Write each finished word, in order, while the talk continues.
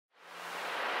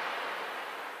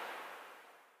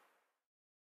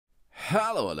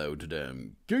Hello, today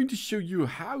I'm going to show you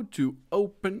how to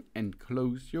open and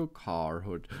close your car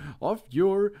hood of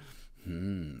your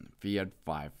Fiat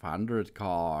 500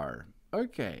 car.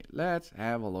 Okay, let's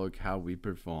have a look how we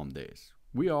perform this.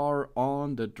 We are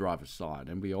on the driver's side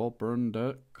and we open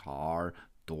the car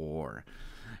door.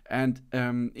 And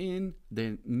in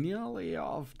the nearly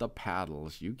of the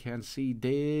pedals you can see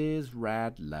this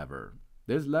red lever.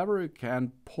 This lever you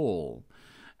can pull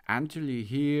until you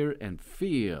hear and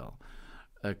feel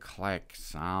a click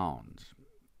sound.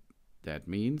 That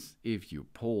means if you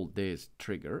pull this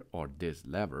trigger or this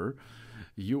lever,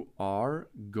 you are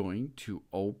going to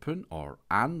open or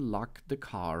unlock the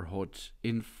car hood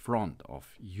in front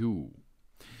of you.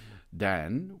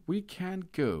 Then we can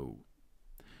go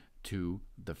to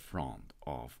the front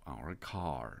of our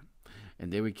car.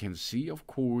 And then we can see, of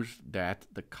course, that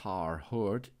the car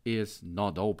hood is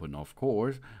not open, of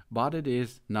course, but it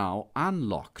is now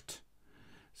unlocked.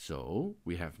 So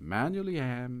we have manually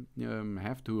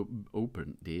have to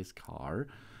open this car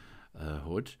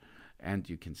hood, and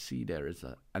you can see there is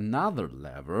another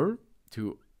lever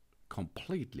to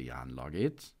completely unlock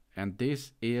it, and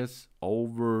this is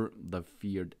over the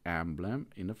Fiat emblem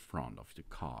in the front of the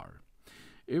car.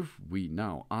 If we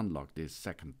now unlock this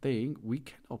second thing, we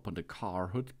can open the car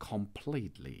hood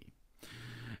completely.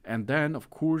 And then,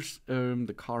 of course,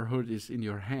 the car hood is in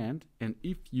your hand. And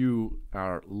if you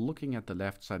are looking at the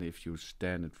left side, if you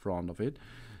stand in front of it,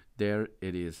 there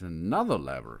it is another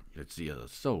lever. Let's see,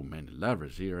 there's so many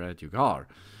levers here at your car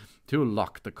to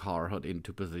lock the car hood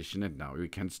into position. And now we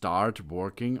can start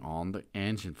working on the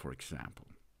engine, for example.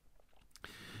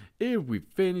 If we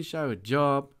finish our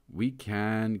job, we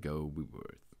can go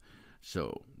reverse.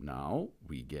 So now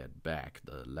we get back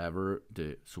the lever,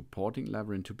 the supporting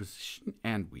lever into position,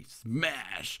 and we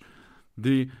smash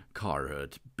the car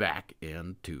hood back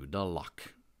into the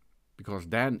lock. Because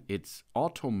then it's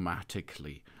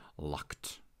automatically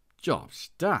locked. Job's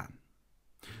done.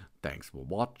 Thanks for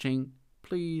watching.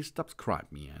 Please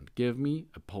subscribe me and give me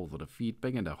a positive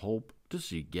feedback, and I hope to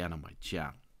see you again on my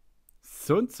channel.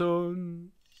 Sun.